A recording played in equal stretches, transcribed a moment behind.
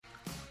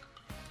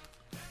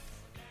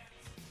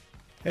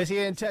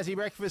SEN Tassie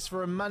Breakfast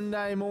for a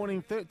Monday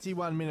morning,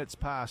 31 minutes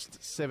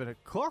past 7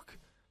 o'clock.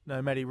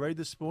 No Matty Reid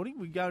this morning.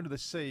 We go to the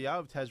CEO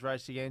of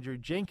Tasracing, Andrew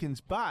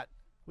Jenkins, but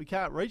we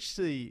can't reach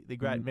the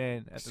great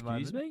man at the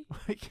moment. Excuse me?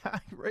 We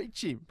can't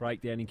reach him.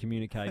 Breakdown in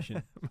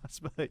communication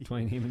Must be.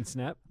 between him and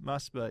Snap.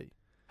 Must be.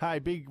 Hey,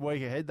 big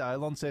week ahead though.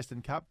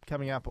 Launceston Cup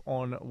coming up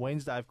on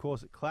Wednesday. Of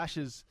course, it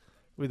clashes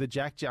with the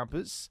Jack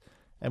Jumpers.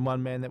 And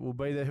one man that will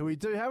be there who we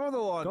do have on the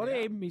line. Got now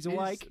him. He's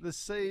awake. is the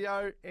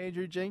CEO,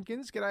 Andrew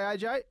Jenkins. G'day,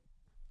 AJ.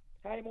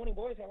 Hey, morning,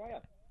 boys. How are you?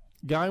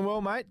 Going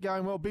well, mate.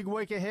 Going well. Big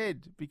week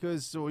ahead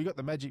because we got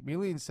the Magic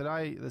Millions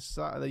today,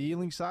 the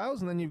yearling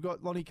sales, and then you've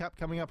got Lonnie Cup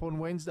coming up on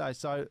Wednesday.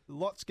 So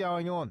lots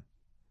going on.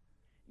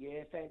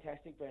 Yeah,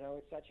 fantastic, Breno.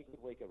 It's such a good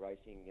week of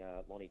racing,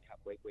 Lonnie Cup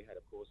week. We had,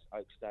 of course,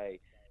 Oaks Day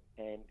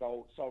and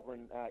Gold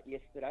Sovereign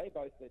yesterday,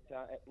 both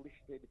at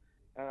listed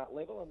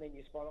level. And then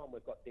you're spot on.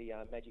 We've got the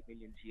Magic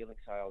Millions yearling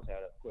sales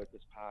out at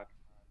Quercus Park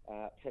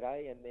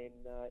today, and then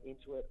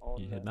into it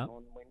on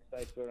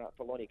Wednesday for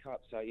Lonnie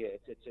Cup. So, yeah,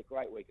 it's a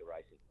great week of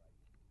racing.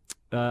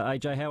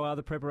 AJ, how are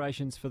the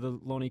preparations for the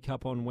Lonnie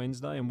Cup on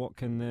Wednesday, and what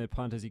can the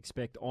punters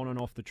expect on and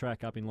off the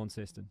track up in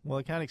Launceston? Well,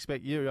 I can't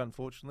expect you,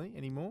 unfortunately,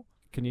 anymore.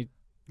 Can you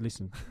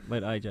listen?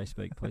 Let AJ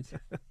speak, please.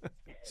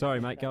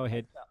 Sorry, mate. Go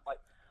ahead.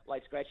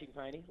 Late scratching,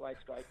 Paney. Late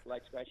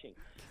scratching.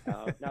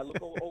 No,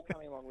 look, all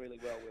coming along really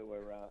well. We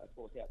were, of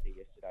course, out there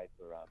yesterday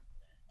for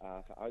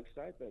Oaks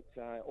Day, but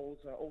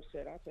all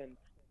set up and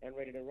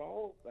ready to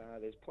roll.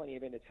 There's plenty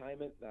of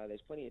entertainment.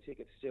 There's plenty of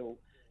tickets still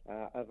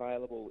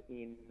available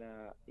in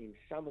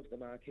some of the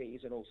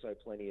marquees, and also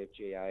plenty of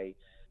GA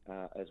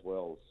as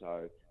well.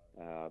 So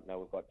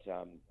we've got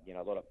a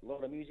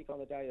lot of music on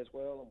the day as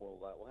well, and we'll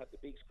have the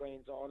big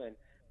screens on, and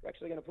we're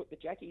actually going to put the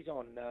jackies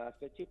on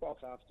for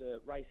tip-off after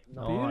race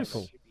 9.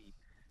 Beautiful. Should be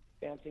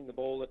bouncing the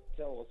ball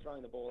or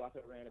throwing the ball up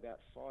at around about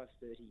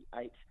 5:38,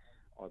 I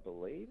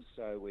believe.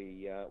 So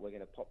we're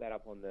going to pop that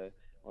up on the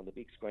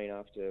big screen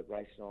after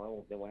race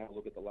 9. Then we'll have a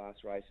look at the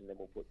last race, and then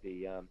we'll put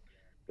the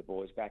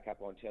boys back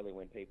up on telly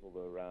when people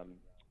are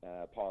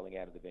piling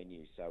out of the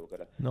venue. So we've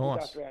got to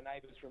look after our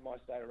neighbours from My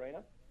State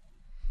Arena.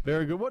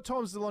 Very good. What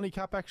time's the Lonnie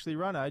Cup actually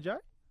run, AJ?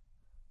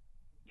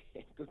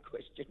 Good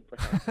question,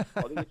 Brad.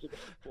 I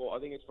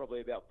think it's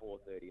probably about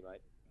 4:30,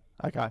 mate.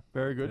 Okay,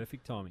 very good.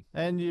 Perfect timing.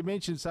 And you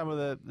mentioned some of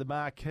the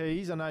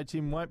marquees. I know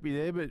Tim won't be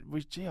there, but I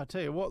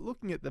tell you what,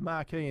 looking at the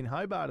marquee in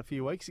Hobart a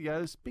few weeks ago,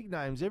 there's big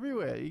names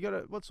everywhere.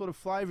 What sort of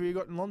flavour you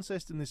got in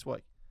Launceston this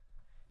week?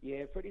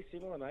 Yeah, pretty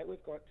similar, mate.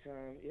 We've got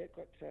some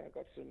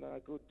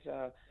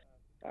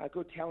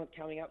good talent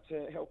coming up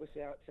to help us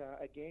out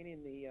again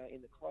in the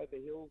Clover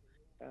Hill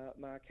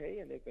marquee,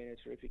 and they've been a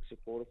terrific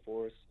supporter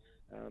for us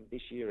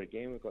this year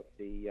again. We've got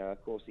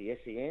of course the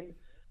SEN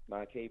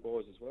marquee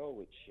boys as well,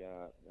 which is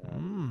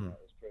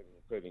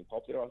proving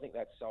popular. I think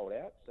that's sold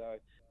out. So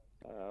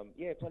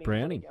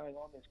plenty going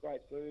on. There's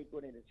great food,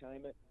 good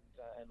entertainment,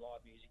 and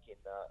live music in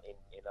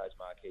those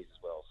marquees as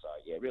well. So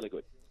yeah, really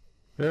good.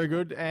 Very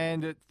good.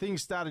 And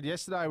things started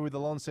yesterday with the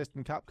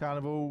Launceston Cup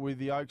Carnival with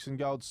the Oaks and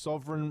Gold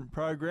Sovereign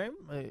program.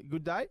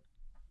 Good day.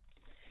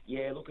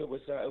 Yeah, look, it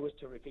was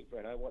terrific,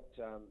 Breno.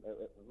 A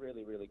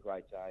really, really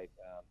great day.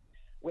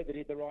 Weather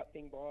did the right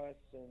thing by us,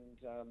 and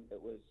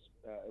it was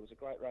a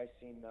great race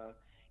in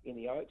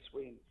the Oaks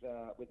with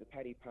the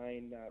Paddy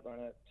Payne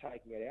runner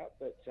taking it out.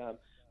 But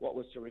what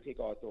was terrific,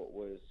 I thought,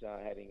 was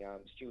having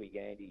Stewie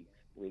Gandy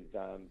with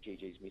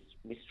GG's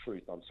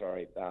Mistruth,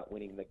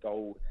 winning the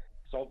Gold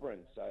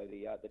Sovereign. So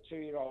the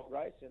 2-year-old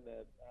race, and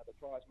the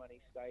prize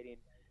money stayed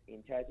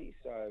in Tassie.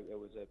 So it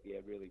was a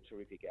really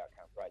terrific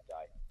outcome. Great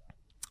day.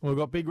 We've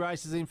got big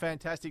races in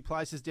fantastic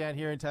places down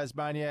here in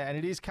Tasmania, and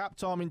it is Cup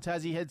time in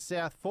Tassie. Head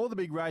south for the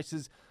big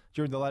races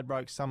during the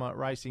Ladbroke Summer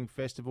Racing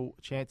Festival.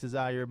 Chances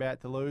are you're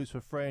about to lose. For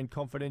free and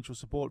confidential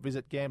support,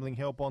 visit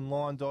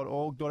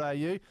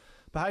gamblinghelponline.org.au.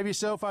 Behave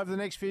yourself over the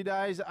next few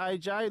days,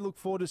 AJ. Look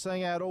forward to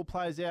seeing how it all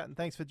plays out, and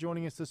thanks for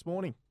joining us this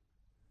morning.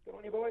 Good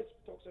on you, boys.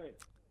 Talk soon.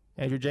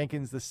 Andrew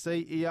Jenkins, the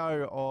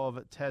CEO of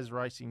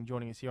Tasracing,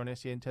 joining us here on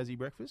SEN Tassie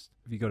Breakfast.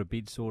 Have you got a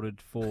bid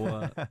sorted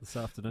for this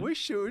afternoon? We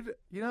should.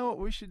 You know what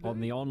we should do? On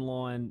the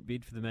online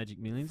bid for the Magic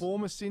Millions?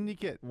 Form a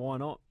syndicate. Why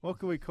not? What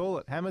can we call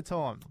it? Hammer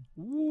time.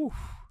 Ooh.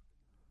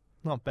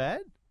 Not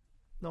bad.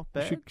 Not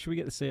bad. Should we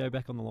get the CEO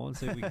back on the line,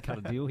 see if we can cut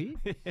a deal here?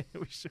 Yeah,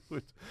 we should.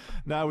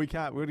 No, we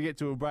can't. We're going to get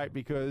to a break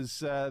because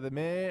the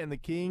Mayor and the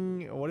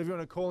King, or whatever you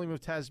want to call him,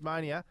 of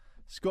Tasmania,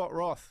 Scott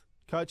Roth,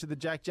 coach of the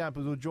Jack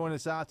Jumpers, will join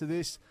us after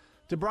this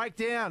to break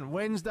down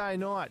Wednesday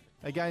night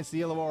against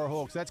the Illawarra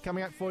Hawks. That's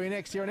coming up for you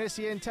next here on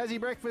SEN Tassie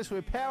Breakfast.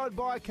 We're powered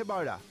by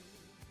Kubota.